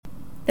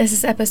This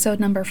is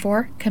episode number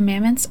 4,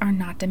 Commandments Are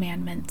Not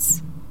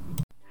Demandments.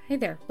 Hey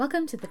there,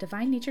 welcome to the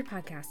Divine Nature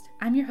Podcast.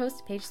 I'm your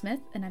host, Paige Smith,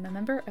 and I'm a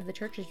member of the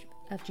Church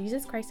of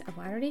Jesus Christ of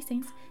Latter-day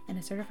Saints and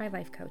a certified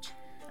life coach.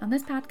 On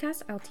this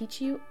podcast, I'll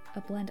teach you a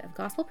blend of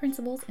gospel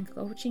principles and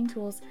coaching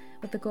tools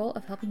with the goal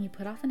of helping you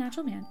put off the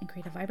natural man and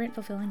create a vibrant,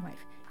 fulfilling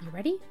life. You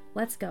ready?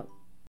 Let's go.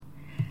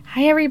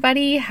 Hi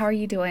everybody, how are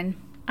you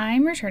doing?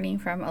 I'm returning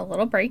from a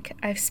little break.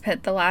 I've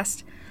spent the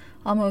last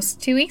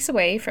almost 2 weeks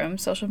away from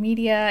social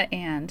media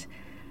and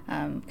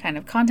kind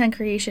of content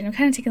creation. I'm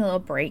kind of taking a little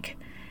break,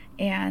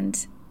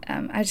 and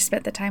I just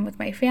spent the time with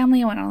my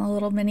family. I went on a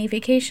little mini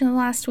vacation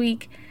last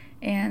week,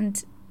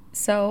 and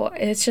so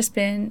it's just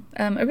been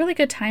a really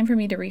good time for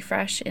me to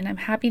refresh, and I'm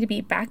happy to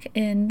be back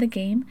in the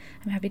game.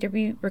 I'm happy to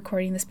be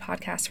recording this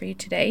podcast for you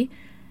today.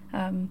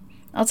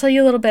 I'll tell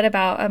you a little bit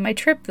about my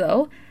trip,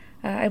 though.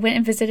 I went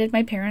and visited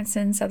my parents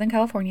in Southern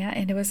California,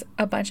 and it was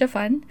a bunch of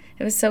fun.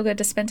 It was so good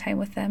to spend time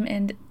with them,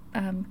 and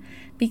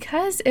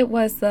because it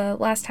was the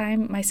last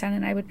time my son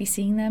and I would be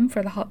seeing them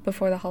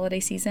before the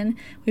holiday season,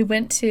 we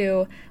went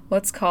to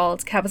what's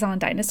called Cabazon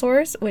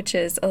Dinosaurs, which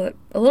is a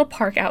little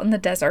park out in the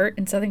desert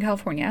in Southern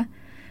California,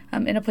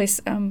 in a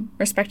place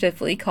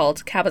respectively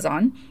called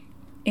Cabazon.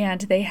 And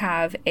they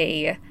have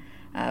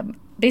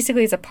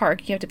basically it's a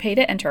park. You have to pay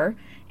to enter,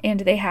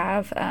 and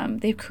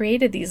they've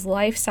created these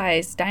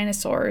life-size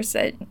dinosaurs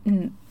that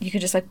you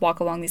can just walk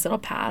along these little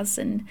paths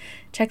and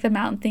check them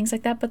out and things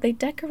like that. But they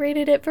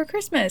decorated it for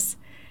Christmas.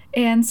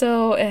 And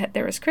so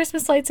there was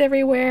Christmas lights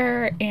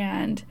everywhere,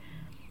 and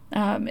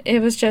it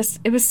was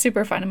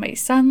super fun. And my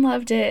son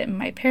loved it, and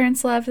my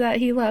parents loved that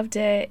he loved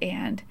it,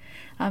 and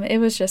it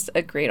was just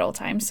a great old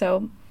time.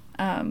 So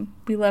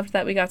we loved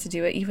that we got to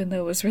do it, even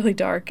though it was really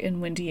dark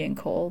and windy and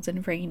cold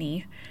and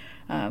rainy.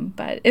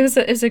 But it was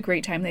a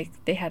great time.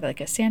 They had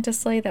a Santa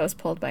sleigh that was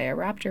pulled by a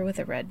raptor with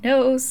a red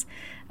nose.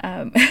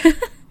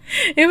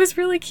 It was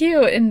really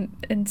cute,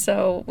 and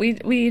so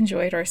we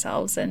enjoyed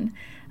ourselves, and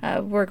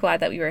we're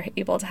glad that we were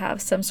able to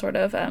have some sort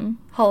of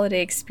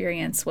holiday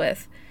experience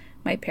with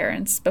my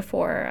parents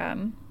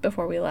before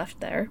we left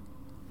there.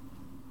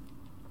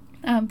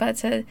 But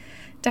to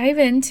dive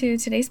into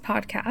today's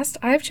podcast,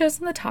 I've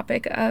chosen the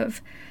topic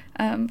of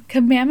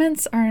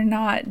commandments are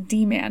not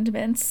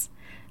demandments.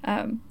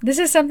 This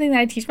is something that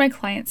I teach my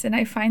clients, and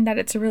I find that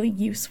it's really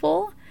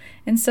useful.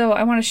 And so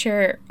I want to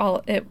share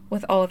it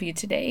with all of you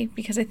today,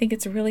 because I think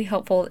it's really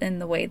helpful in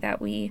the way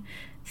that we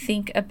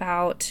think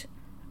about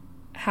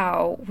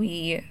how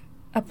we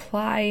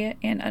apply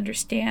and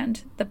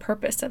understand the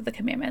purpose of the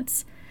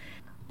commandments.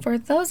 For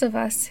those of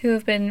us who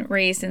have been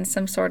raised in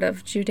some sort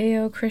of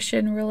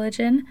Judeo-Christian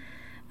religion,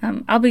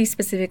 I'll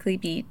specifically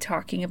be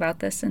talking about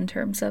this in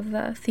terms of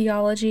the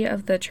theology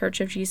of the Church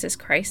of Jesus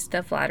Christ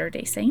of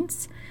Latter-day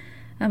Saints.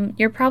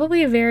 You're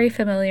probably very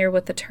familiar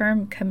with the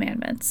term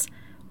commandments.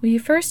 We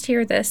first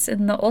hear this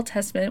in the Old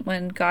Testament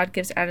when God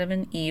gives Adam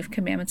and Eve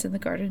commandments in the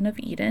Garden of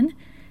Eden.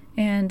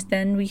 And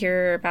then we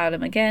hear about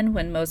them again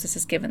when Moses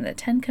is given the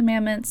 10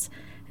 commandments.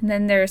 And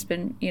then there's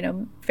been,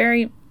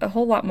 many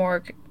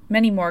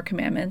more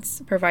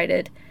commandments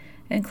provided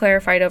and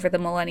clarified over the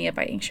millennia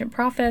by ancient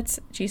prophets,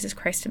 Jesus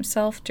Christ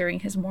himself during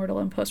his mortal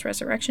and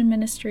post-resurrection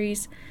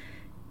ministries,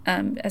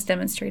 as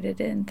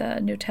demonstrated in the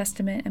New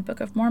Testament and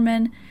Book of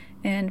Mormon,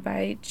 and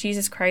by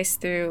Jesus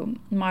Christ through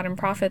modern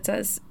prophets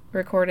as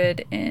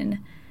recorded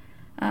in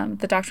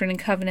the Doctrine and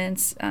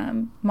Covenants,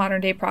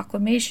 modern-day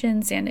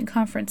proclamations, and in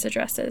conference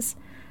addresses.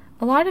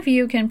 A lot of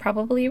you can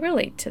probably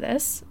relate to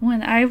this.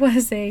 When I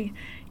was a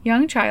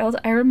young child,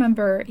 I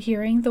remember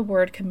hearing the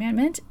word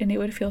commandment, and it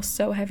would feel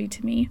so heavy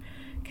to me.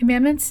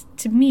 Commandments,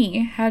 to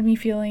me, had me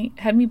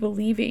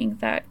believing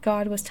that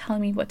God was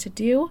telling me what to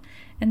do,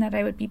 and that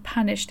I would be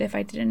punished if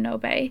I didn't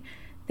obey.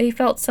 They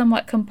felt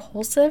somewhat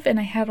compulsive, and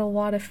I had a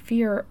lot of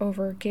fear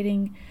over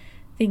getting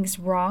things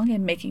wrong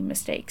and making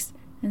mistakes.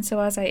 And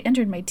so as I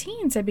entered my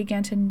teens, I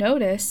began to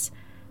notice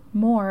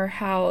more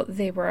how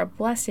they were a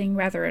blessing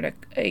rather than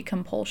a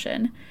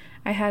compulsion.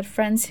 I had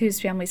friends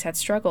whose families had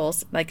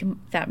struggles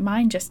that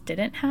mine just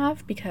didn't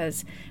have,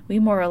 because we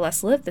more or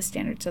less lived the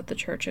standards of the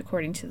church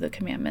according to the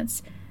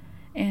commandments.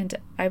 And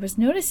I was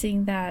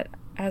noticing that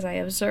as I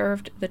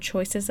observed the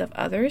choices of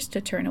others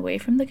to turn away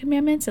from the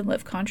commandments and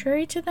live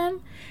contrary to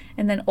them,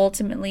 and then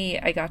ultimately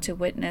I got to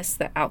witness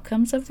the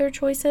outcomes of their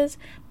choices,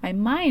 my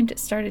mind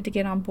started to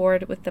get on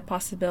board with the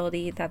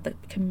possibility that the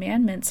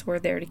commandments were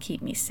there to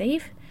keep me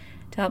safe,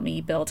 to help me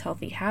build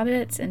healthy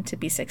habits, and to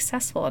be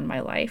successful in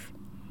my life.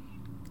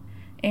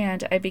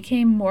 And I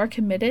became more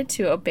committed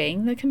to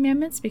obeying the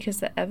commandments because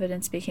the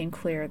evidence became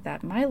clear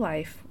that my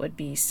life would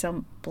be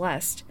so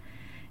blessed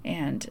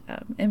and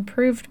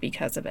improved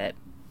because of it.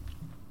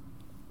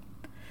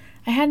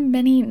 I had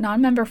many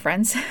non-member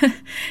friends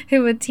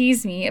who would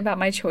tease me about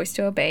my choice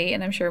to obey,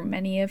 and I'm sure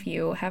many of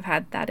you have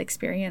had that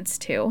experience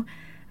too.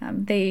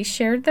 They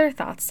shared their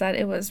thoughts that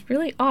it was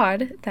really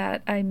odd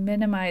that I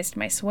minimized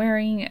my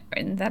swearing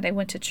and that I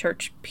went to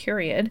church,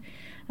 period.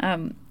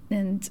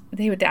 And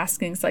they would ask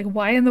things like,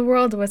 why in the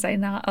world was I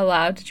not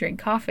allowed to drink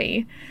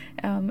coffee?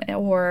 And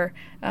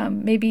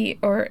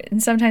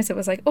sometimes it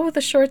was like, oh, the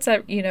shorts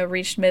that,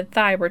 reached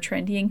mid-thigh were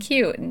trendy and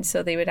cute. And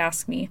so they would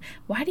ask me,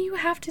 why do you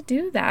have to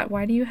do that?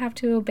 Why do you have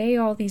to obey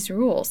all these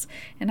rules?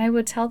 And I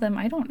would tell them,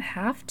 I don't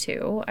have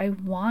to, I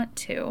want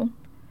to.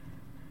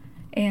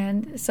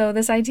 And so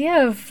this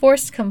idea of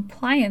forced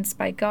compliance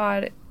by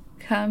God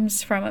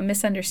comes from a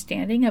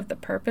misunderstanding of the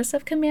purpose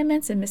of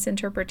commandments and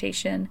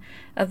misinterpretation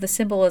of the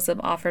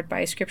symbolism offered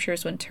by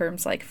scriptures when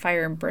terms like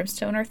fire and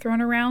brimstone are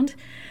thrown around.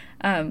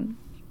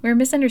 We're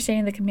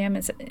misunderstanding the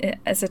commandments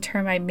as a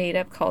term I made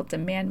up called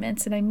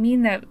demandments, and I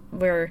mean that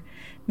we're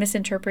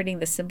misinterpreting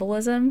the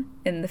symbolism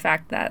in the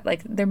fact that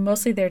they're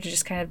mostly there to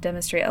just kind of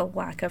demonstrate a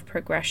lack of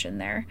progression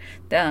there,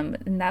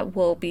 and that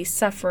we'll be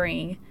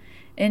suffering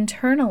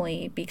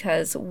internally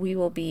because we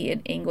will be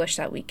in anguish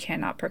that we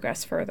cannot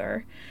progress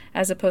further,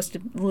 as opposed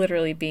to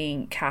literally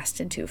being cast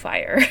into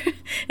fire.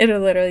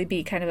 It'll literally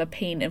be kind of a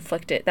pain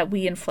inflicted that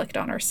we inflict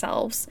on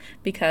ourselves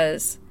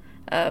because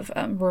of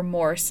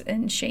remorse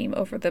and shame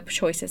over the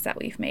choices that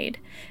we've made.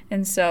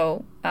 And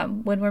so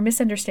when we're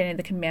misunderstanding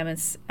the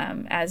commandments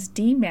as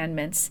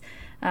demandments,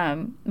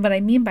 what I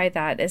mean by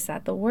that is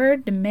that the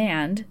word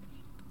demand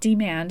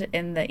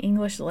in the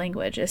English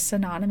language is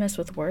synonymous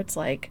with words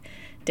like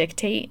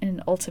dictate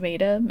and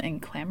ultimatum and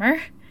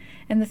clamor.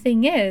 And the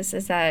thing is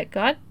that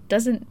God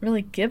doesn't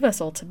really give us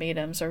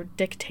ultimatums or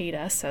dictate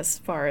us as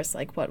far as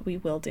what we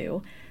will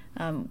do.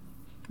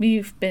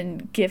 We've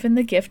been given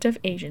the gift of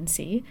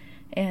agency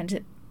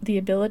and the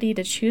ability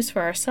to choose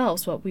for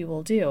ourselves what we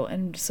will do.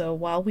 And so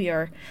while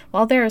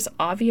there's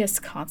obvious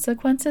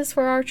consequences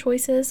for our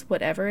choices,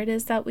 whatever it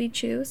is that we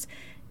choose,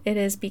 it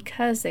is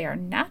because they are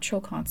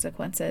natural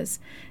consequences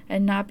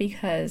and not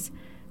because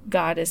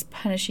God is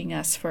punishing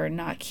us for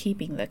not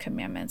keeping the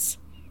commandments.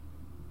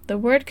 The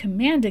word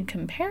command in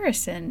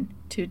comparison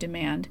to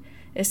demand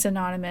is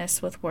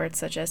synonymous with words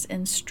such as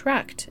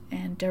instruct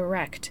and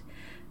direct,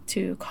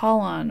 to call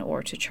on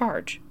or to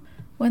charge.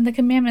 When the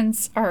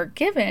commandments are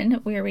given,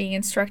 we are being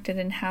instructed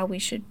in how we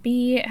should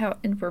be,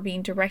 and we're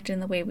being directed in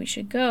the way we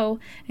should go,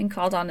 and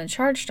called on and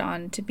charged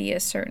on to be a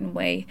certain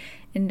way.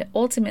 And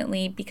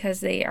ultimately, because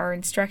they are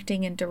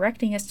instructing and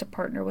directing us to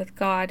partner with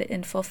God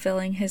in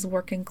fulfilling His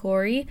work in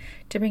glory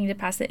to bring to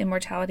pass the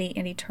immortality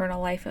and eternal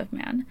life of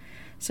man.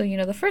 So,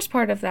 the first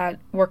part of that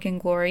work in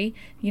glory,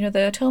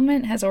 the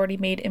atonement has already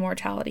made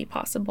immortality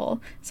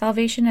possible.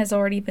 Salvation has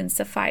already been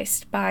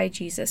sufficed by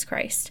Jesus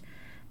Christ.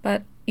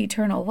 But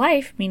eternal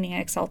life, meaning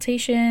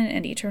exaltation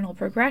and eternal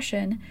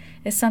progression,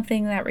 is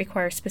something that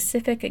requires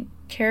specific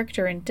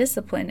character and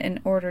discipline in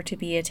order to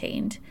be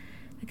attained.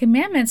 The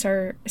commandments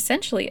are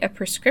essentially a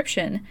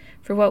prescription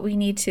for what we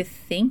need to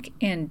think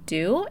and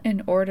do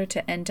in order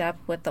to end up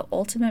with the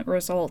ultimate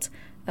result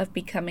of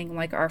becoming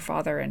like our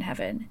Father in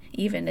heaven,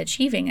 even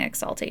achieving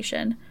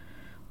exaltation.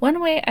 One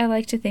way I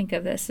like to think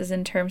of this is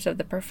in terms of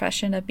the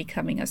profession of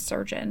becoming a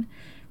surgeon.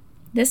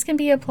 This can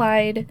be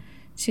applied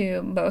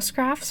to most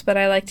crafts, but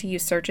I like to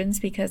use surgeons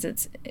because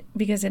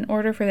in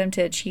order for them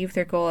to achieve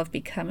their goal of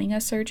becoming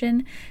a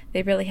surgeon,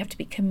 they really have to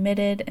be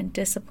committed and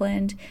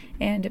disciplined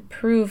and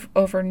prove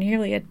over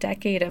nearly a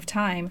decade of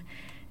time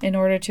in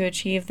order to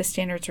achieve the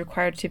standards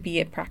required to be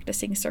a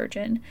practicing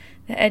surgeon.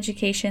 The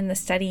education, the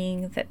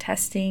studying, the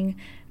testing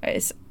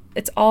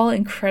it's all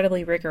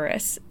incredibly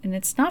rigorous, and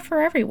it's not for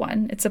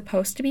everyone. It's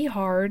supposed to be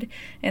hard,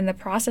 and the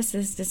process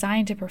is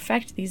designed to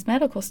perfect these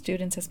medical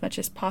students as much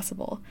as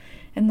possible.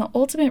 And the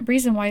ultimate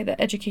reason why the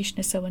education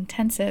is so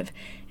intensive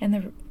and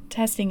the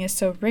testing is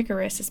so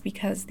rigorous is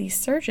because these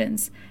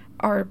surgeons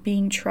are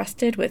being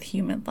trusted with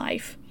human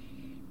life.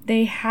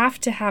 They have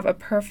to have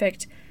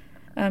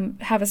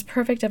have as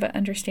perfect of an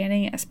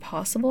understanding as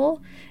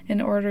possible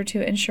in order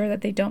to ensure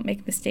that they don't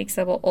make mistakes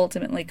that will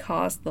ultimately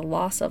cause the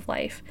loss of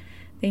life.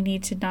 They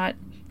need to not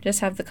just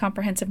have the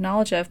comprehensive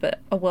knowledge of, but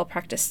a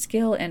well-practiced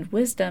skill and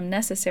wisdom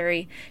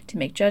necessary to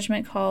make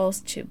judgment calls,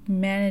 to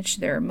manage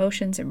their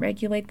emotions and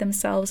regulate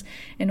themselves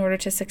in order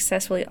to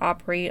successfully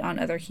operate on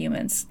other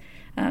humans,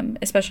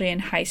 especially in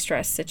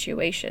high-stress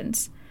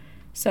situations.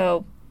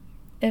 So,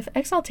 if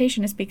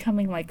exaltation is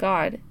becoming like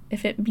God,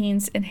 if it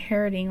means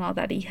inheriting all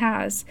that He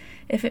has,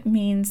 if it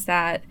means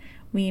that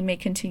we may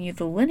continue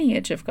the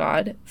lineage of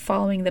God,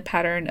 following the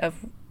pattern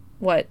of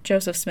what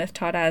Joseph Smith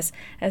taught as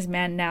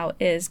man now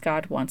is,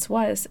 God once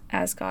was,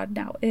 as God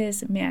now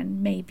is,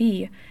 man may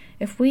be.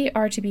 If we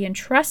are to be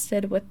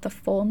entrusted with the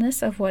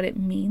fullness of what it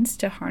means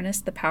to harness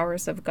the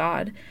powers of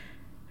God,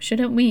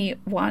 shouldn't we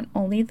want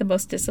only the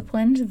most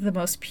disciplined, the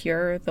most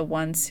pure, the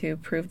ones who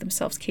prove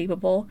themselves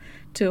capable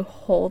to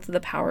hold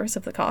the powers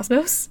of the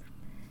cosmos?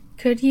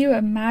 Could you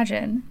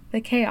imagine the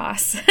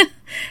chaos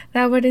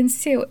that would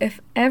ensue if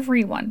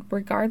everyone,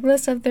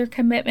 regardless of their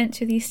commitment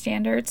to these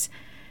standards,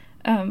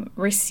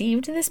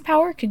 received this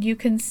power? Could you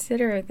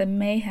consider the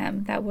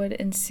mayhem that would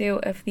ensue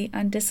if the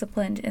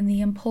undisciplined and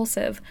the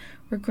impulsive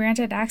were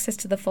granted access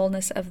to the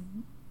fullness of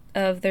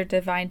their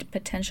divine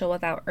potential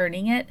without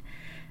earning it?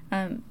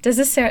 Does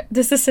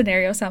this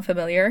scenario sound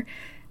familiar?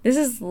 This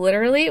is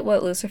literally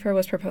what Lucifer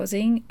was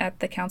proposing at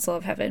the Council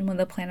of Heaven when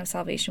the plan of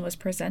salvation was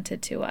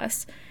presented to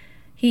us.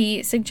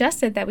 He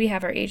suggested that we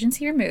have our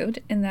agency removed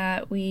and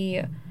that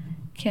we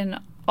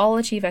can all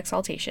achieve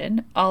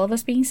exaltation, all of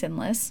us being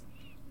sinless,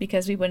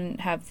 because we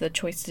wouldn't have the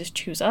choice to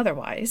choose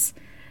otherwise.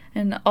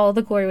 And all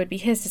the glory would be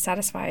his to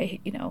satisfy,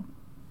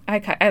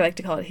 I like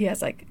to call it, he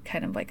has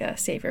kind of like a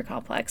savior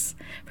complex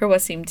for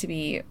what seemed to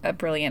be a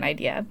brilliant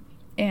idea.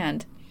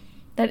 And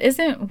that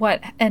isn't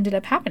what ended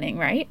up happening,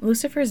 right?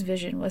 Lucifer's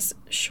vision was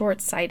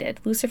short-sighted.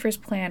 Lucifer's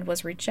plan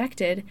was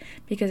rejected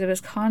because it was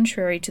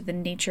contrary to the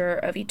nature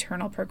of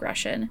eternal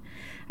progression.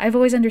 I've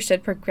always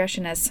understood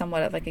progression as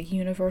somewhat of like a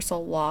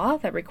universal law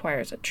that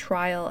requires a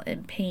trial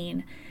and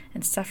pain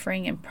and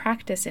suffering and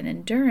practice and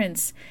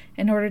endurance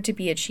in order to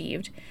be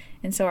achieved.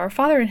 And so our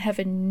Father in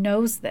heaven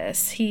knows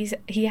this.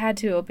 He had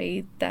to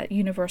obey that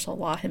universal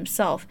law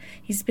himself.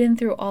 He's been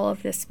through all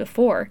of this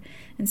before.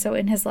 And so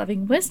in his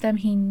loving wisdom,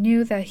 he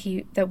knew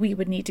that we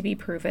would need to be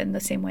proven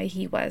the same way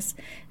he was.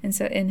 And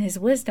so in his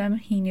wisdom,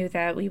 he knew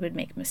that we would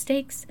make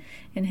mistakes.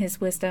 In his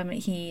wisdom,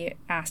 he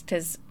asked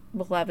his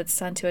beloved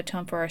Son to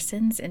atone for our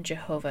sins, and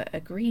Jehovah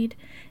agreed.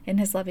 In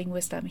his loving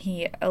wisdom,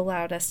 he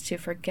allowed us to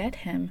forget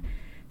him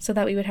so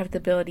that we would have the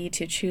ability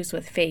to choose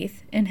with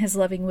faith. In his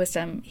loving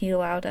wisdom, he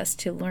allowed us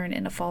to learn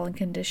in a fallen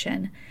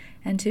condition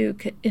and to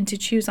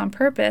choose on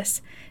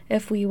purpose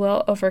if we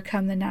will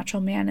overcome the natural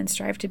man and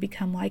strive to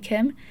become like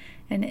him.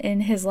 And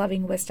in his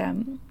loving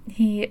wisdom,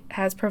 he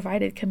has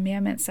provided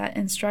commandments that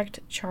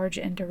instruct, charge,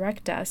 and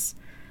direct us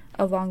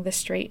along the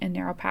straight and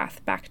narrow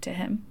path back to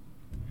him.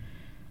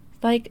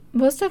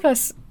 Most of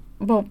us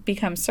won't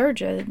become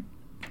surgeons,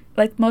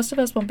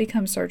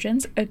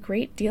 a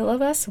great deal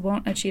of us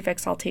won't achieve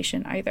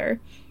exaltation either.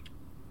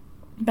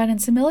 But in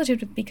similitude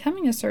with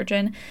becoming a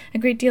surgeon, a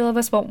great deal of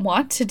us won't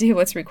want to do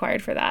what's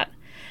required for that.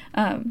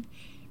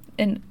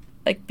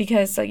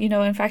 Because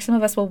in fact, some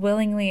of us will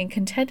willingly and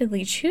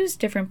contentedly choose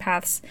different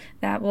paths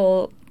that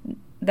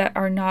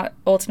are not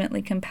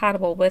ultimately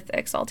compatible with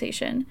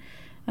exaltation.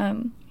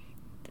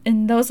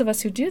 And those of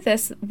us who do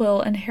this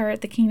will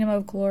inherit the kingdom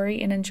of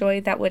glory and enjoy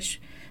that which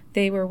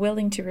they were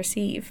willing to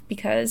receive,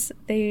 because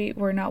they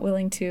were not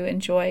willing to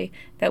enjoy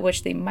that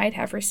which they might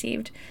have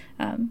received,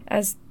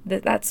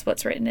 that's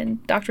what's written in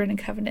Doctrine and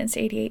Covenants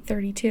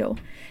 88:32.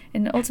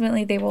 And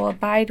ultimately they will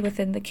abide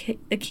within the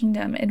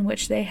kingdom in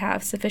which they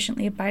have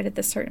sufficiently abided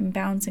the certain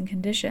bounds and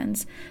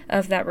conditions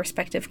of that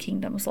respective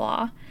kingdom's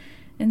law.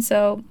 And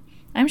so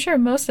I'm sure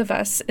most of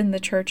us in the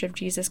Church of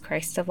Jesus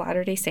Christ of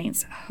Latter-day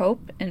Saints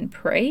hope and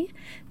pray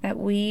that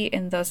we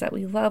and those that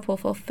we love will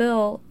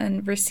fulfill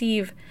and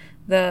receive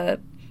the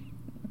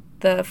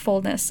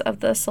fullness of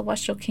the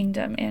celestial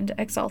kingdom and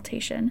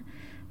exaltation.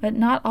 But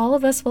not all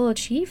of us will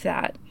achieve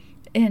that.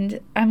 And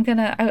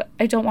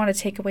I don't want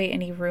to take away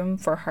any room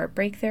for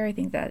heartbreak there. I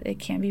think that it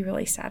can be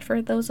really sad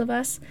for those of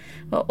us.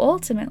 But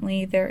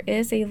ultimately, there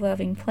is a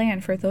loving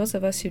plan for those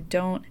of us who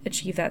don't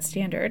achieve that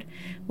standard,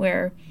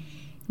 where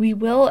we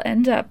will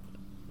end up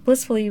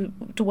blissfully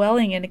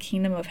dwelling in a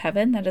kingdom of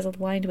heaven that is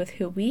aligned with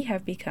who we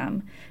have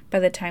become by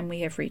the time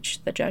we have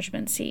reached the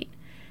judgment seat.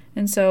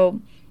 And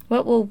so,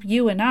 what will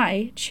you and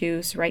I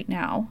choose right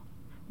now?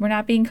 We're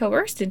not being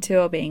coerced into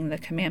obeying the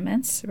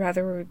commandments.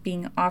 Rather, we're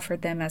being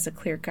offered them as a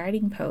clear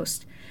guiding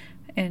post,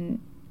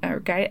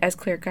 as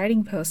clear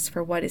guiding posts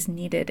for what is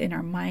needed in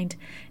our mind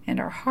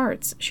and our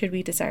hearts should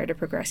we desire to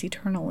progress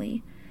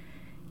eternally.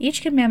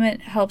 Each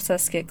commandment helps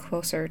us get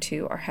closer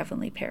to our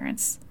heavenly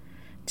parents,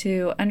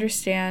 to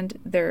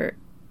understanding their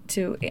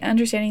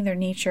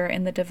nature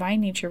and the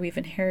divine nature we've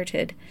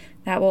inherited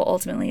that will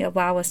ultimately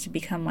allow us to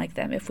become like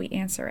them if we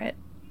answer it.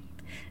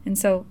 And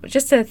so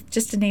just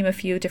to name a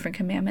few different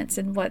commandments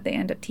and what they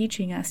end up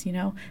teaching us,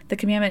 the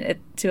commandment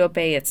to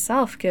obey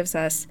itself gives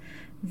us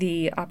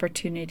the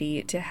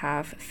opportunity to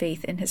have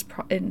faith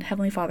in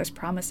Heavenly Father's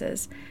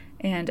promises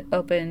and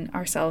open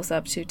ourselves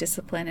up to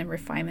discipline and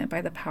refinement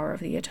by the power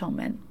of the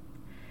atonement.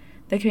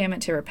 The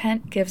commandment to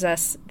repent gives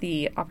us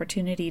the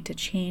opportunity to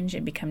change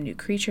and become new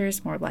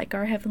creatures, more like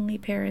our heavenly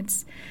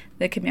parents.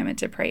 The commandment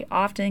to pray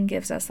often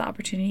gives us the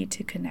opportunity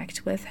to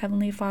connect with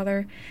Heavenly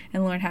Father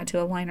and learn how to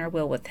align our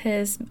will with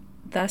His,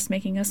 thus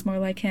making us more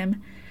like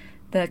Him.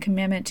 The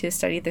commandment to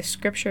study the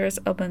Scriptures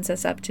opens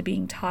us up to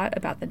being taught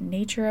about the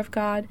nature of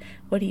God,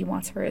 what He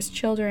wants for His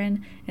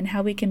children, and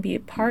how we can be a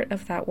part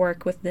of that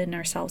work within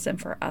ourselves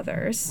and for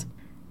others.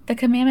 The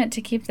commandment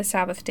to keep the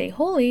Sabbath day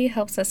holy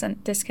helps us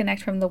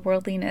disconnect from the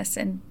worldliness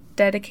and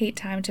dedicate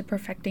time to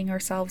perfecting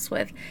ourselves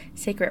with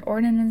sacred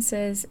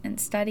ordinances and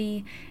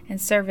study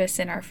and service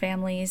in our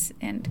families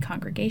and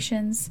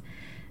congregations.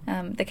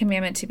 The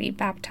commandment to be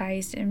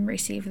baptized and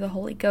receive the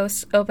Holy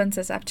Ghost opens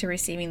us up to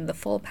receiving the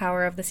full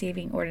power of the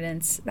saving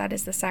ordinance, that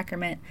is the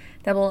sacrament,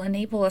 that will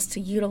enable us to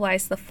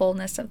utilize the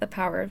fullness of the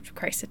power of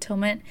Christ's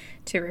atonement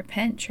to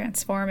repent,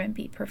 transform, and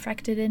be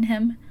perfected in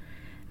Him.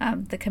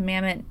 The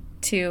commandment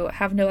to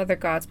have no other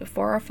gods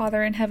before our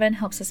Father in heaven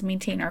helps us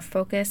maintain our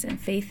focus and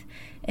faith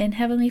in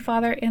Heavenly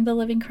Father and the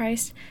living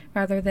Christ,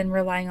 rather than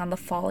relying on the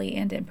folly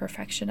and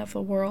imperfection of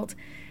the world.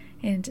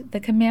 And the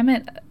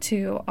commandment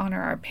to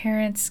honor our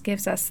parents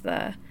gives us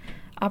the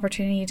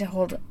opportunity to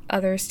hold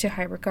others to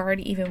high regard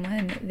even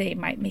when they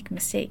might make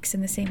mistakes,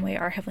 in the same way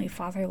our Heavenly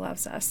Father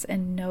loves us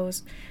and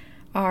knows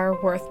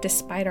our worth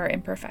despite our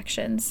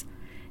imperfections.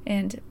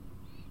 And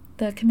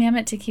the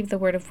commandment to keep the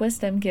word of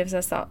wisdom gives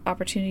us the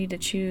opportunity to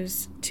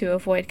choose to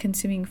avoid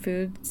consuming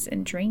foods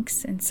and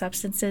drinks and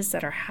substances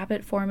that are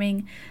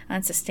habit-forming,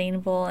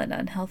 unsustainable, and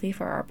unhealthy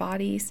for our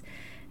bodies.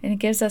 And it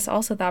gives us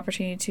also the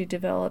opportunity to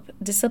develop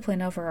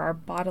discipline over our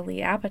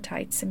bodily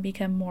appetites and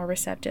become more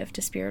receptive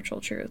to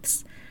spiritual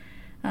truths.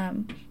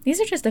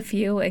 These are just a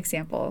few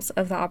examples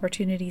of the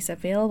opportunities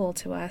available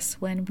to us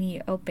when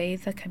we obey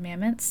the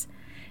commandments.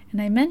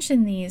 And I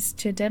mention these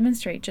to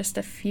demonstrate just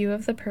a few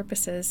of the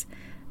purposes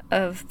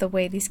of the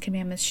way these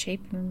commandments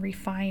shape and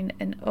refine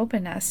and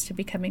open us to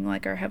becoming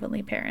like our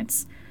heavenly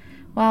parents.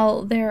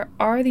 While there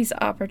are these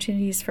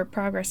opportunities for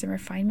progress and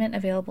refinement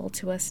available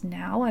to us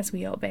now as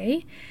we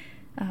obey,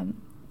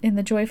 in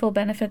the joyful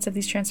benefits of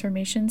these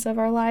transformations of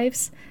our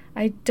lives,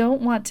 I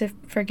don't want to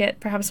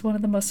forget perhaps one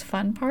of the most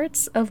fun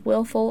parts of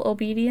willful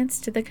obedience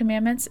to the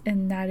commandments,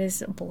 and that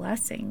is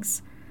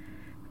blessings.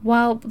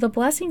 While the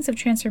blessings of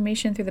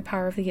transformation through the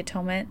power of the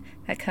atonement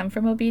that come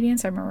from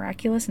obedience are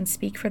miraculous and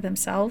speak for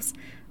themselves,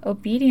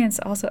 obedience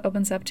also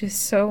opens up to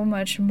so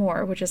much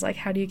more, which is like,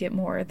 how do you get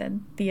more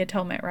than the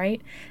atonement,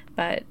 right?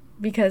 But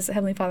because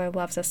Heavenly Father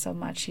loves us so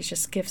much, He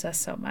just gives us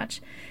so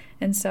much.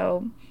 And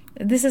so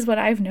this is what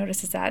I've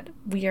noticed, is that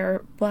we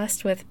are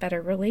blessed with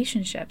better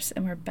relationships,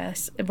 and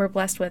we're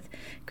blessed with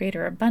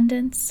greater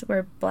abundance,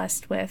 we're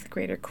blessed with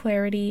greater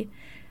clarity,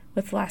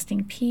 with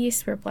lasting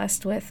peace, we're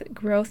blessed with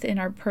growth in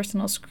our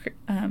personal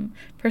and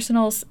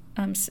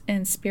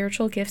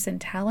spiritual gifts and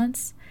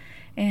talents,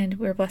 and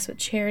we're blessed with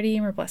charity,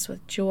 and we're blessed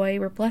with joy,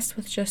 we're blessed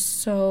with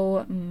just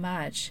so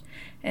much.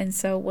 And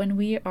so when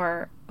we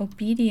are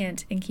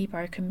obedient and keep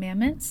our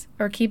commandments,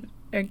 or keep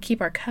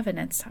our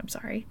covenants,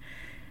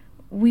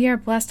 we are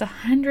blessed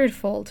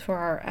 100-fold for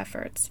our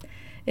efforts.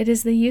 It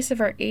is the use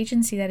of our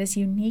agency that is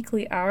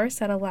uniquely ours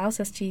that allows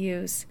us to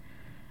use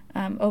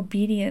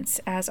obedience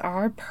as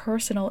our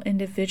personal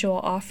individual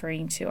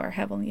offering to our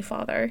Heavenly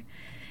Father.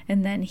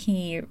 And then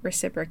He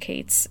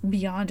reciprocates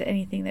beyond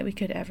anything that we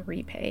could ever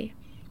repay.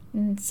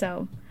 And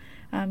so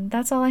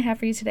that's all I have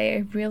for you today.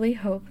 I really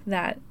hope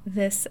that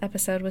this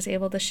episode was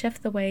able to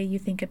shift the way you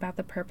think about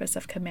the purpose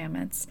of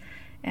commandments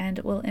and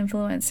will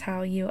influence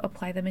how you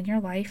apply them in your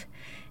life.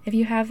 If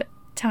you have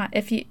time,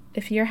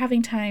 if you're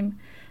having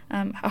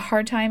a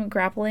hard time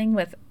grappling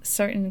with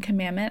certain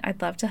commandment,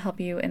 I'd love to help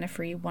you in a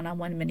free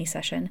one-on-one mini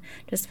session.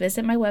 Just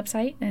visit my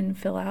website and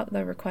fill out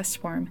the request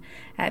form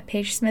at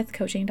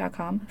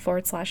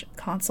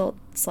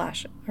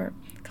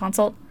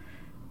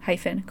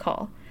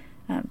pagesmithcoaching.com/consult/call.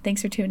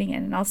 Thanks for tuning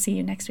in, and I'll see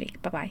you next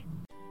week. Bye-bye.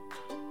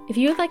 If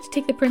you would like to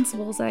take the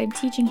principles that I'm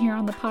teaching here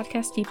on the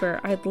podcast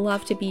deeper, I'd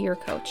love to be your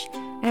coach.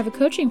 I have a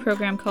coaching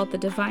program called the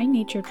Divine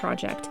Nature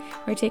Project,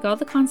 where I take all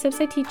the concepts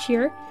I teach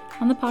here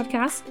on the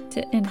podcast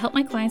and help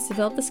my clients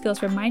develop the skills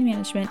for mind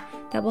management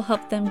that will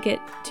help them get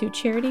to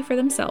charity for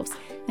themselves,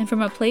 and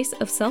from a place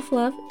of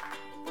self-love,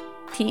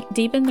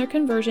 deepen their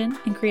conversion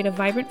and create a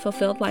vibrant,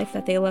 fulfilled life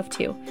that they love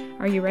too.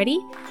 Are you ready?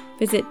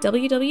 Visit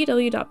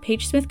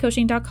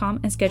www.pagesmithcoaching.com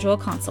and schedule a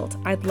consult.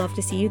 I'd love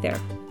to see you there.